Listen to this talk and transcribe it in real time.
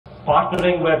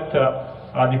partnering with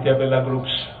Aditya Birla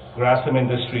Group's Grasim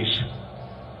Industries.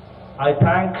 I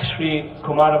thank Sri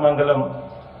Kumaramangalam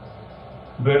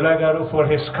Birla Garu for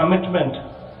his commitment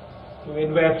to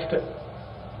invest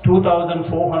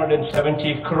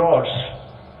 2,470 crores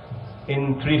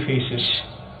in 3 phases.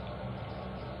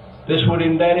 This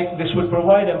would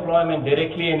provide employment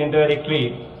directly and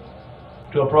indirectly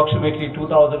to approximately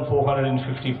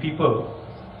 2,450 people,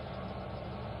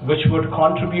 which would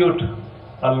contribute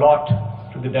a lot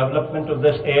to the development of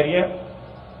this area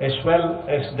as well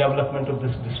as development of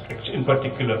this district in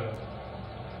particular.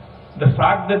 The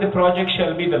fact that the project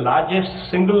shall be the largest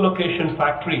single location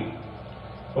factory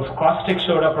of caustic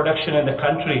soda production in the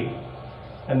country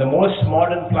and the most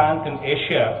modern plant in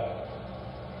Asia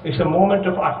is a moment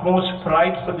of utmost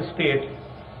pride for the state,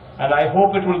 and I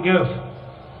hope it will give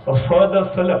a further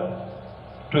fillip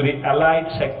to the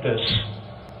allied sectors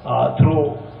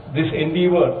through this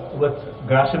endeavor with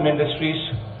Grasim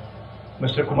Industries,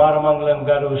 Mr. Kumaramangalam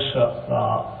Garu's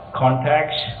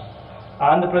contacts.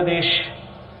 Andhra Pradesh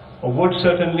would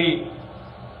certainly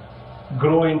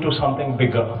grow into something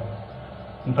bigger.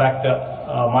 In fact,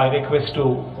 my request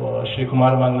to Sri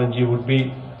Kumaramangalam ji would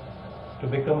be to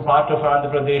become part of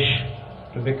Andhra Pradesh,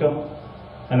 to become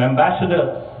an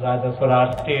ambassador rather for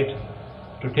our state,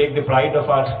 to take the pride of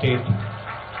our state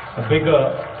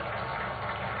bigger,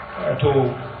 to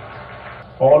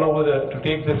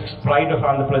take this pride of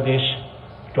Andhra Pradesh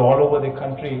to all over the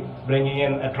country, bringing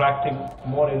in, attracting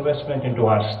more investment into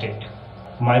our state.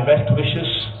 My best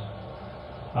wishes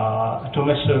to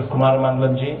Mr.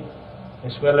 Kumaramangalam ji,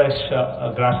 as well as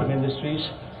Grasim Industries,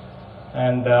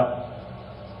 and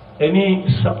any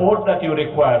support that you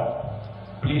require,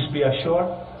 please be assured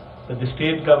that the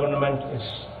state government is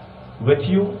with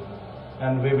you,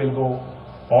 and we will go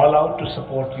all out to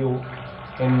support you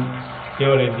in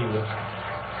your endeavors.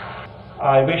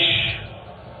 I wish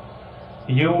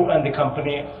you and the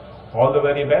company all the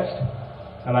very best,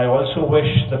 and I also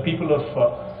wish the people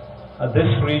of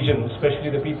this region, especially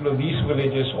the people of these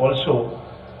villages, also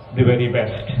the very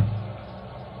best.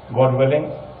 God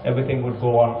willing, everything would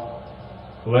go on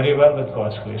very well with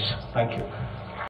God's grace. Thank you.